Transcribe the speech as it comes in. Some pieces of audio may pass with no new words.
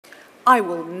I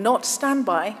will not stand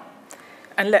by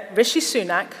and let Rishi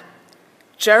Sunak,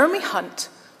 Jeremy Hunt,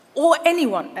 or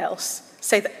anyone else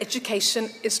say that education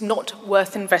is not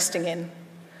worth investing in,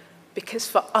 because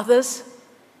for others,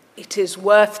 it is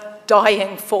worth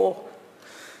dying for.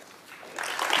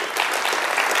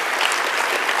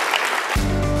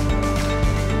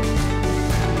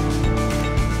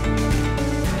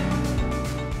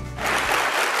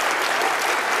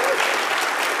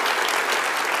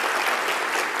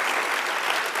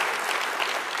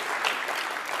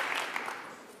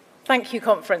 Thank you,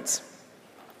 conference.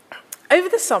 Over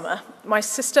the summer, my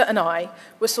sister and I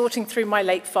were sorting through my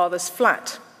late father's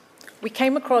flat. We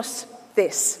came across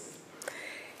this.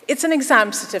 It's an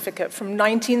exam certificate from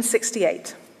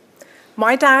 1968.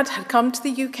 My dad had come to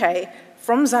the UK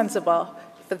from Zanzibar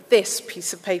for this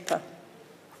piece of paper.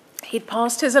 He'd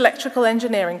passed his electrical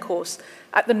engineering course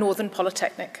at the Northern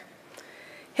Polytechnic.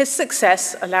 His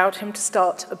success allowed him to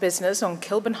start a business on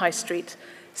Kilburn High Street,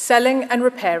 selling and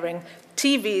repairing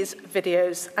TVs,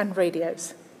 videos, and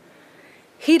radios.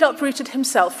 He'd uprooted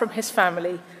himself from his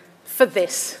family for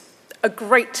this, a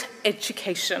great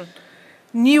education,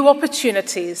 new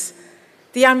opportunities,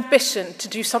 the ambition to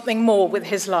do something more with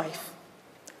his life.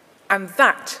 And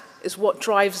that is what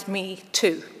drives me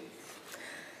too.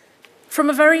 From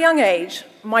a very young age,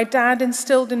 my dad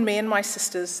instilled in me and my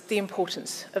sisters the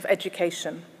importance of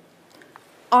education.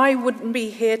 I wouldn't be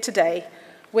here today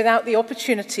without the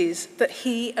opportunities that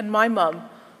he and my mum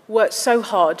worked so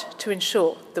hard to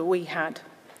ensure that we had.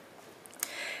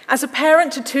 As a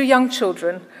parent to 2 young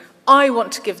children, I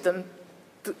want to give them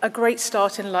a great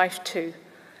start in life too.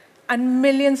 And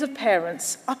millions of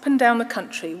parents up and down the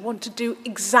country want to do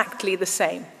exactly the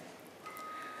same.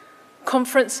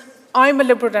 Conference, I'm a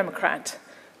Liberal Democrat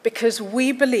because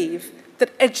we believe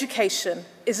that education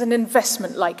is an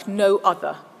investment like no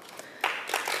other.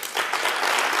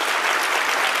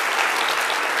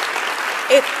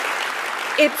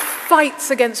 It fights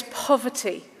against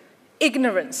poverty,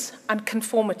 ignorance, and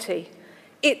conformity.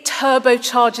 It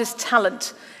turbocharges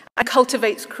talent and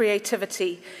cultivates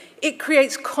creativity. It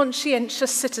creates conscientious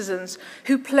citizens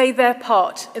who play their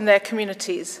part in their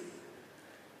communities.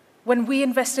 When we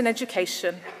invest in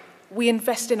education, we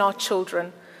invest in our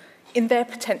children, in their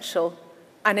potential,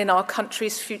 and in our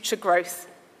country's future growth.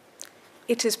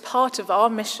 It is part of our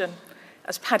mission,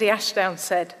 as Paddy Ashdown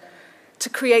said, to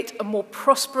create a more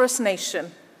prosperous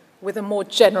nation with a more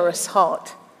generous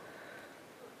heart.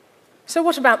 So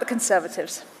what about the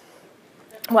Conservatives?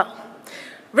 Well,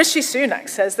 Rishi Sunak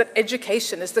says that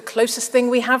education is the closest thing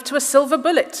we have to a silver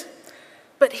bullet,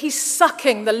 but he's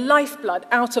sucking the lifeblood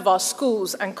out of our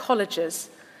schools and colleges.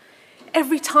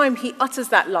 Every time he utters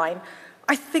that line,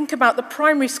 I think about the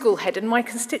primary school head in my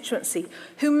constituency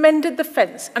who mended the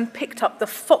fence and picked up the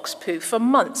fox poo for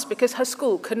months because her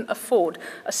school couldn't afford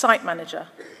a site manager.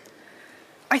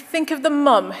 I think of the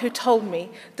mum who told me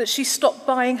that she stopped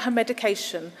buying her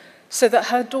medication so that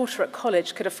her daughter at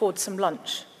college could afford some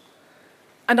lunch.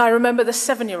 And I remember the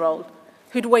 7-year-old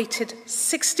who'd waited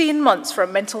 16 months for a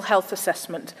mental health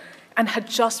assessment and had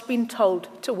just been told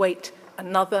to wait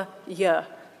another year.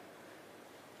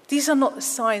 These are not the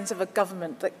signs of a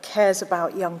government that cares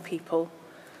about young people.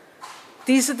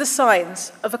 These are the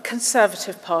signs of a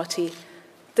Conservative Party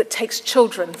that takes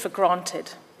children for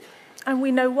granted. And we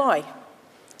know why.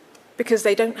 Because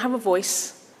they don't have a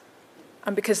voice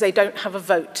and because they don't have a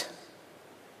vote.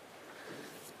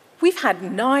 We've had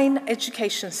 9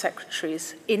 education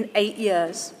secretaries in 8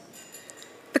 years.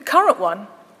 The current one,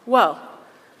 well,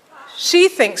 she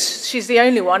thinks she's the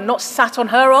only one not sat on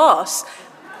her arse,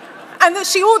 and that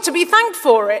she ought to be thanked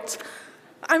for it.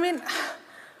 I mean,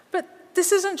 but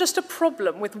this isn't just a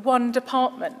problem with one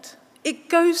department. It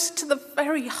goes to the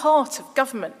very heart of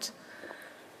government.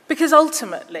 Because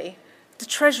ultimately, the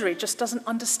Treasury just doesn't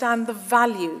understand the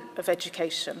value of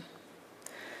education.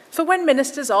 For when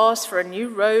ministers ask for a new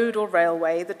road or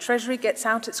railway, the Treasury gets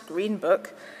out its green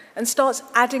book and starts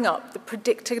adding up the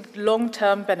predicted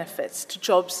long-term benefits to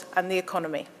jobs and the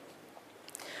economy.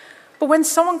 But when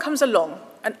someone comes along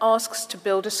and asks to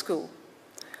build a school,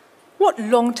 what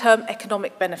long-term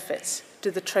economic benefits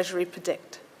do the Treasury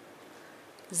predict?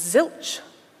 Zilch,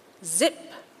 zip,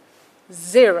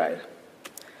 zero.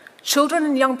 Children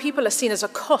and young people are seen as a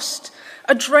cost,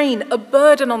 a drain, a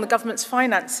burden on the government's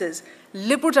finances.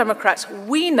 Liberal Democrats,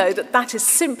 we know that that is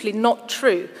simply not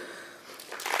true.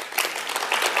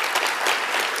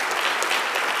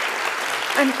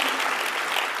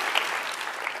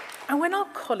 And when our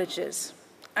colleges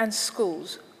and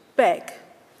schools beg,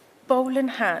 bowl in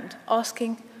hand,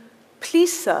 asking,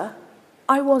 "Please, sir,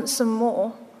 I want some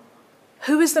more,"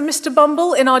 who is the Mr.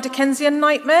 Bumble in our Dickensian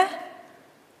nightmare?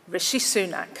 Rishi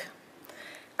Sunak.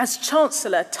 As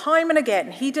Chancellor, time and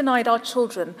again, he denied our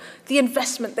children the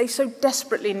investment they so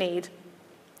desperately need.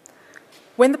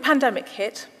 When the pandemic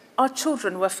hit, our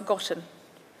children were forgotten.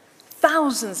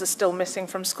 Thousands are still missing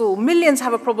from school. Millions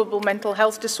have a probable mental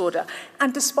health disorder.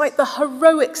 And despite the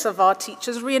heroics of our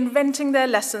teachers reinventing their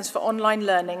lessons for online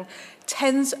learning,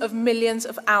 tens of millions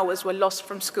of hours were lost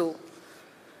from school.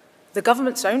 The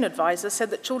government's own advisor said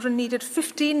that children needed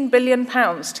 £15 billion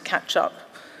to catch up.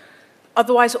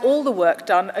 Otherwise, all the work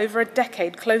done over a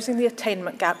decade closing the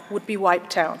attainment gap would be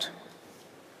wiped out.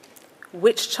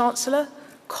 Which Chancellor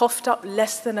coughed up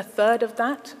less than a third of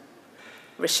that?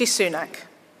 Rishi Sunak.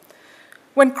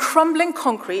 When crumbling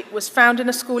concrete was found in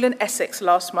a school in Essex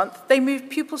last month, they moved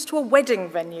pupils to a wedding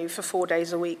venue for 4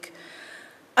 days a week.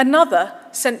 Another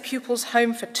sent pupils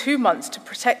home for 2 months to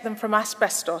protect them from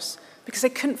asbestos because they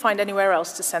couldn't find anywhere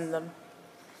else to send them.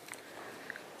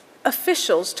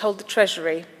 Officials told the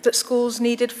Treasury that schools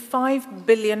needed £5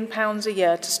 billion a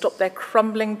year to stop their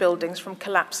crumbling buildings from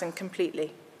collapsing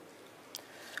completely.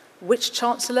 Which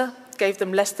Chancellor gave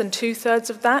them less than 2/3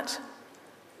 of that?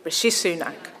 Rishi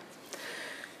Sunak.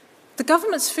 The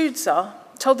government's food czar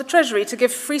told the Treasury to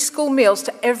give free school meals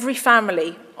to every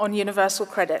family on universal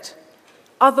credit.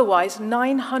 Otherwise,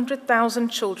 900,000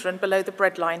 children below the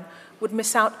breadline would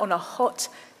miss out on a hot,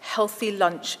 healthy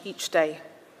lunch each day.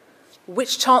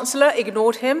 Which Chancellor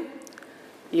ignored him?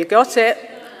 You got it,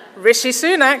 Rishi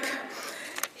Sunak.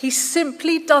 He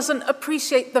simply doesn't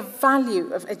appreciate the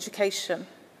value of education.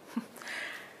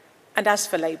 And as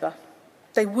for Labour,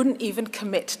 they wouldn't even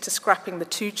commit to scrapping the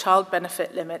 2-child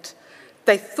benefit limit.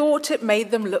 They thought it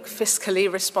made them look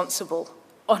fiscally responsible,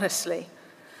 honestly.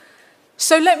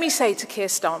 So let me say to Keir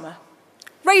Starmer,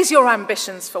 raise your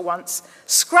ambitions for once,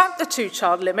 scrap the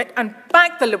 2-child limit and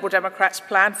back the Liberal Democrats'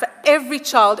 plan for every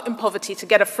child in poverty to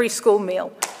get a free school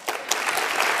meal.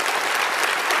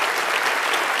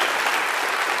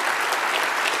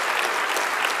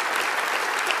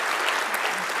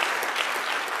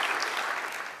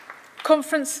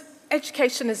 Conference,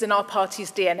 education is in our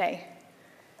party's DNA.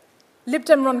 Lib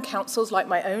Dem run councils like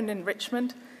my own in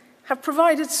Richmond have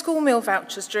provided school meal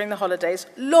vouchers during the holidays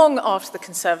long after the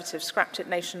Conservatives scrapped it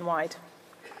nationwide.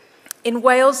 In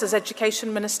Wales, as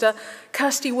Education Minister,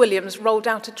 Kirsty Williams rolled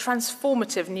out a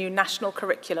transformative new national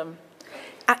curriculum.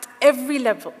 At every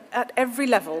level,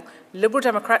 Liberal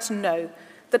Democrats know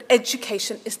that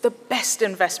education is the best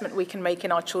investment we can make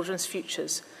in our children's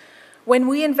futures. When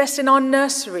we invest in our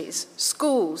nurseries,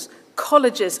 schools,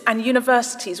 colleges and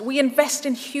universities, we invest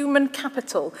in human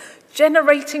capital,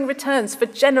 generating returns for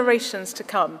generations to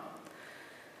come.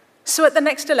 So at the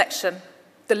next election,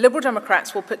 the Liberal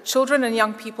Democrats will put children and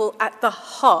young people at the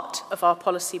heart of our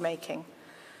policy making.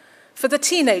 For the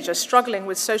teenager struggling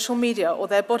with social media or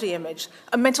their body image,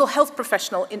 a mental health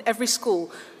professional in every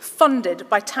school, funded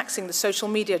by taxing the social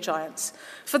media giants.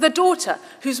 For the daughter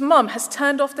whose mum has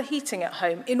turned off the heating at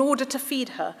home in order to feed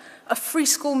her, a free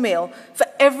school meal for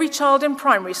every child in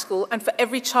primary school and for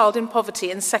every child in poverty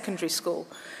in secondary school.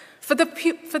 For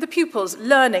the pupils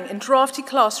learning in drafty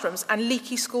classrooms and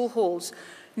leaky school halls,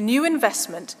 new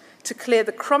investment to clear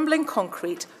the crumbling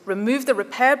concrete, remove the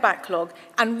repair backlog,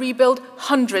 and rebuild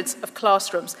hundreds of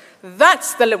classrooms.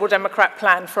 That's the Liberal Democrat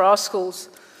plan for our schools.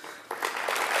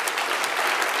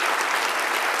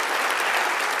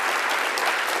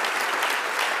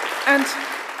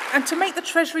 And to make the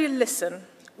Treasury listen,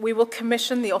 we will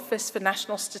commission the Office for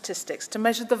National Statistics to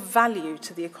measure the value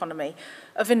to the economy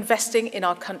of investing in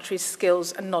our country's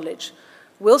skills and knowledge.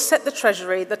 We'll set the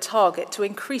Treasury the target to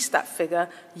increase that figure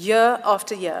year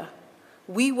after year.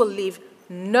 We will leave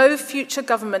no future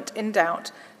government in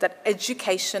doubt that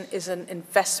education is an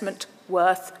investment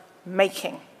worth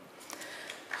making.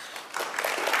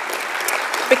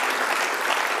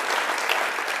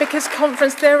 Because,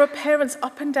 Conference, there are parents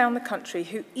up and down the country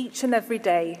who each and every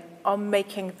day are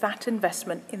making that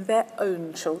investment in their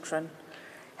own children,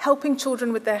 helping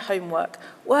children with their homework,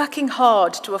 working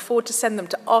hard to afford to send them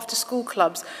to after-school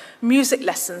clubs, music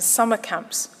lessons, summer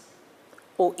camps,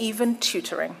 or even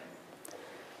tutoring.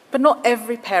 But not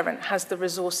every parent has the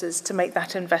resources to make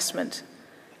that investment,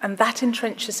 and that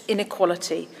entrenches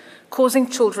inequality, causing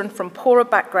children from poorer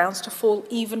backgrounds to fall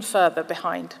even further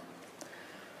behind.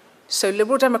 So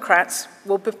Liberal Democrats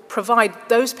will provide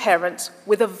those parents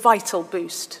with a vital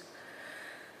boost.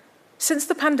 Since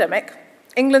the pandemic,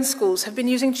 England's schools have been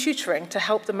using tutoring to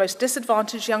help the most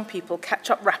disadvantaged young people catch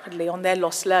up rapidly on their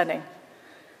lost learning.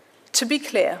 To be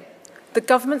clear, the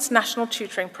government's national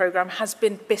tutoring programme has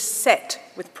been beset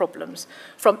with problems,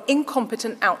 from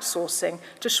incompetent outsourcing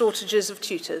to shortages of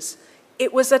tutors.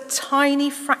 It was a tiny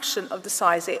fraction of the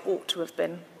size it ought to have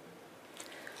been.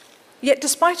 Yet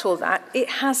despite all that, it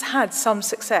has had some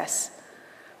success.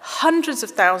 Hundreds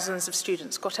of thousands of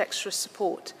students got extra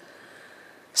support.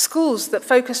 Schools that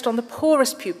focused on the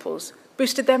poorest pupils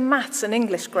boosted their maths and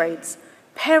English grades.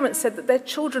 Parents said that their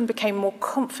children became more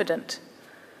confident.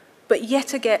 But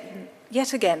yet again,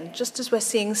 just as we're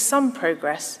seeing some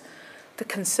progress, the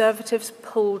Conservatives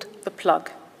pulled the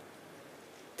plug.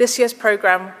 This year's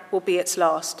programme will be its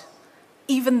last.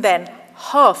 Even then,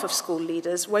 half of school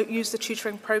leaders won't use the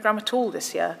tutoring programme at all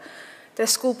this year. Their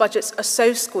school budgets are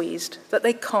so squeezed that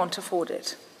they can't afford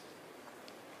it.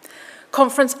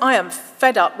 Conference, I am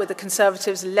fed up with the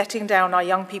Conservatives letting down our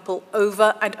young people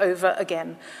over and over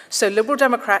again. So Liberal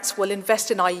Democrats will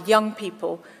invest in our young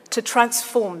people to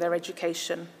transform their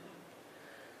education.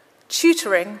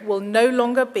 Tutoring will no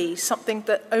longer be something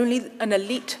that only an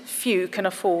elite few can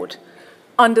afford.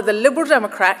 Under the Liberal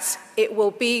Democrats, it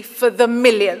will be for the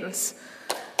millions.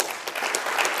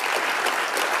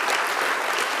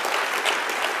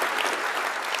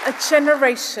 A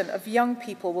generation of young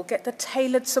people will get the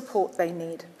tailored support they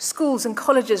need. Schools and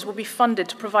colleges will be funded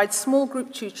to provide small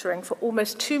group tutoring for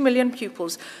almost 2 million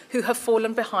pupils who have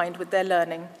fallen behind with their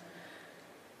learning.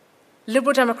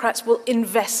 Liberal Democrats will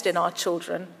invest in our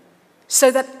children so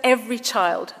that every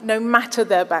child, no matter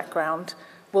their background,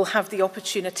 will have the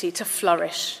opportunity to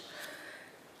flourish.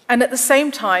 And at the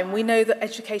same time, we know that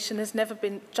education has never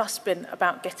just been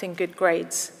about getting good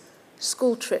grades.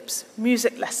 School trips,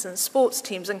 music lessons, sports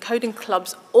teams, and coding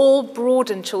clubs all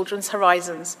broaden children's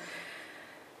horizons.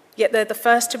 Yet they're the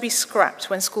first to be scrapped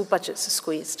when school budgets are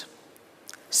squeezed.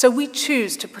 So we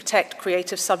choose to protect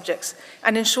creative subjects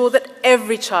and ensure that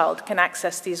every child can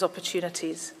access these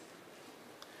opportunities.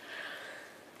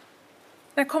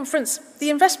 Now, Conference, the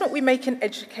investment we make in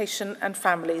education and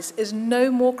families is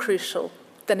no more crucial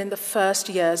than in the first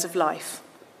years of life.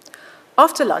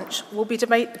 After lunch, we'll be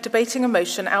debating a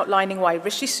motion outlining why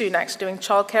Rishi Sunak's doing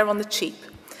childcare on the cheap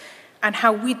and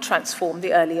how we'd transform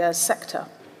the early years sector.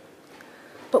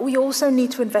 But we also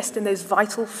need to invest in those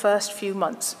vital first few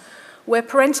months where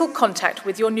parental contact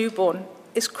with your newborn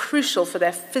is crucial for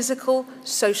their physical,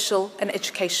 social, and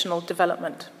educational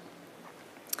development.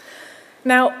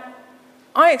 Now,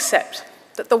 I accept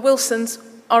that the Wilsons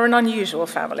are an unusual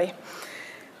family.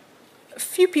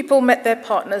 Few people met their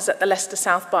partners at the Leicester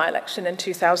South by-election in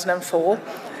 2004.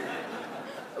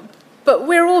 But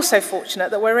we're also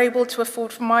fortunate that we're able to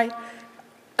afford for my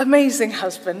amazing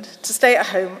husband to stay at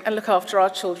home and look after our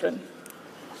children.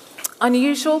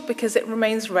 Unusual because it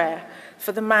remains rare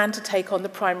for the man to take on the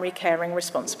primary caring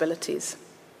responsibilities.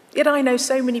 Yet I know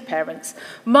so many parents,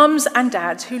 mums and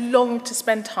dads, who long to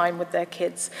spend time with their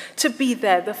kids, to be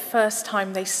there the first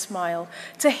time they smile,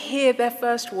 to hear their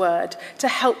first word, to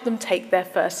help them take their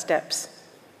first steps.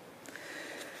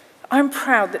 I'm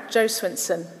proud that Jo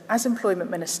Swinson, as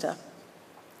Employment Minister,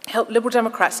 helped Liberal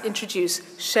Democrats introduce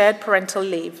shared parental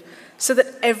leave so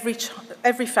that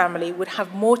every family would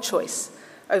have more choice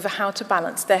over how to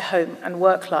balance their home and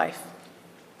work life.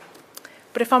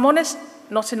 But if I'm honest,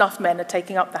 not enough men are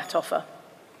taking up that offer.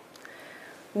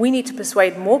 We need to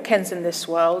persuade more Kens in this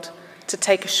world to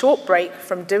take a short break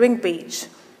from doing beach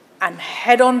and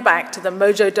head on back to the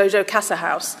Mojo Dojo Casa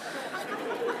House.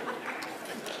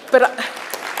 But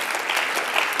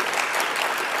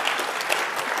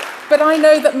I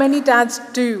know that many dads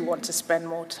do want to spend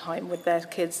more time with their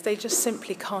kids. They just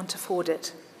simply can't afford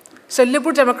it. So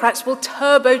Liberal Democrats will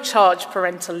turbocharge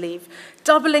parental leave,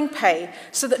 doubling pay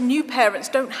so that new parents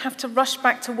don't have to rush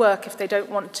back to work if they don't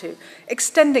want to,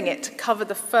 extending it to cover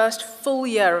the first full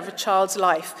year of a child's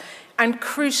life, and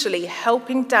crucially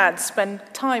helping dads spend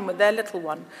time with their little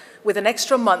one with an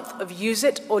extra month of use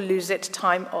it or lose it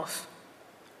time off.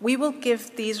 We will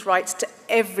give these rights to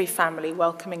every family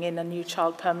welcoming in a new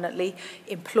child permanently,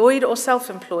 employed or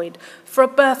self-employed, for a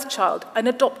birth child, an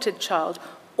adopted child,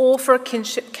 or for a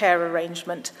kinship care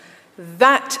arrangement.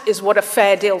 That is what a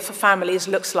fair deal for families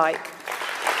looks like.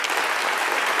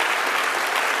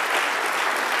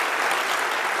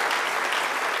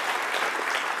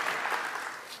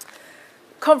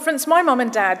 Conference, my mum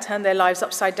and dad turned their lives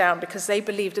upside down because they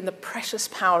believed in the precious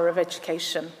power of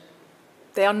education.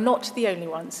 They are not the only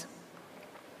ones.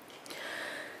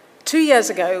 2 years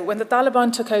ago, when the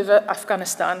Taliban took over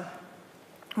Afghanistan,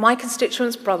 my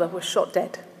constituent's brother was shot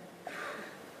dead.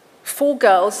 4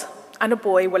 girls and a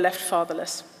boy were left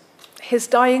fatherless. His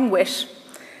dying wish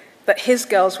that his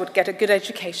girls would get a good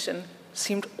education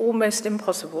seemed almost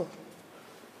impossible.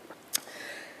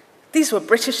 These were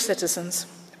British citizens,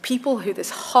 people who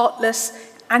this heartless,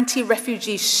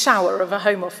 anti-refugee shower of a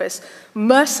Home Office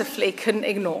mercifully couldn't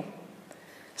ignore.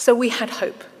 So we had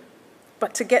hope.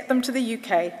 But to get them to the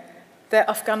UK, their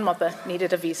Afghan mother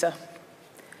needed a visa.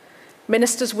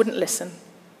 Ministers wouldn't listen.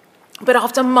 But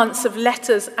after months of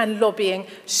letters and lobbying,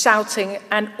 shouting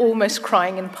and almost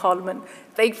crying in Parliament,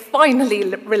 they finally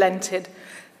relented.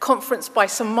 Conference by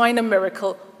some minor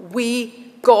miracle,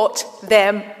 we got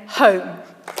them home.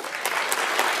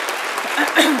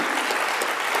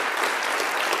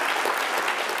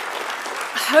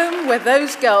 Home where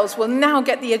those girls will now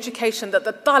get the education that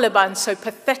the Taliban so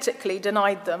pathetically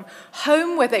denied them.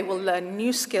 Home where they will learn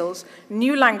new skills,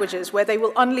 new languages, where they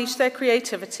will unleash their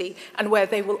creativity and where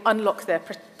they will unlock their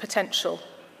potential.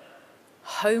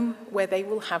 Home where they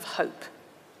will have hope.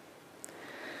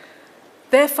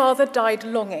 Their father died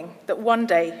longing that one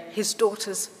day his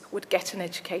daughters would get an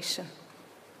education.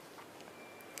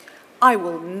 I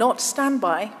will not stand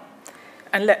by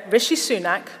and let Rishi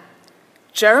Sunak,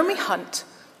 Jeremy Hunt,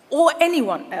 or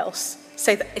anyone else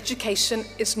say that education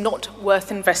is not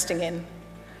worth investing in,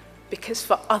 because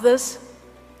for others,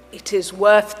 it is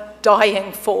worth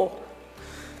dying for.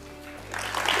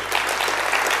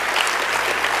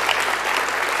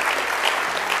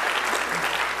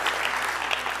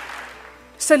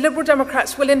 So Liberal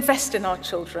Democrats will invest in our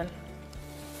children.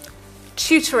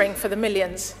 Tutoring for the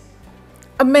millions,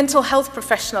 a mental health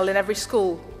professional in every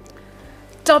school,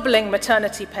 doubling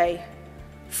maternity pay,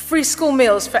 free school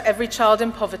meals for every child in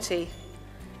poverty,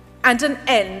 and an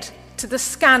end to the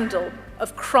scandal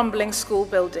of crumbling school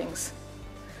buildings.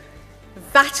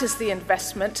 That is the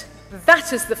investment,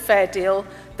 that is the fair deal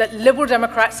that Liberal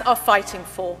Democrats are fighting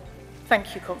for.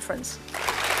 Thank you, Conference.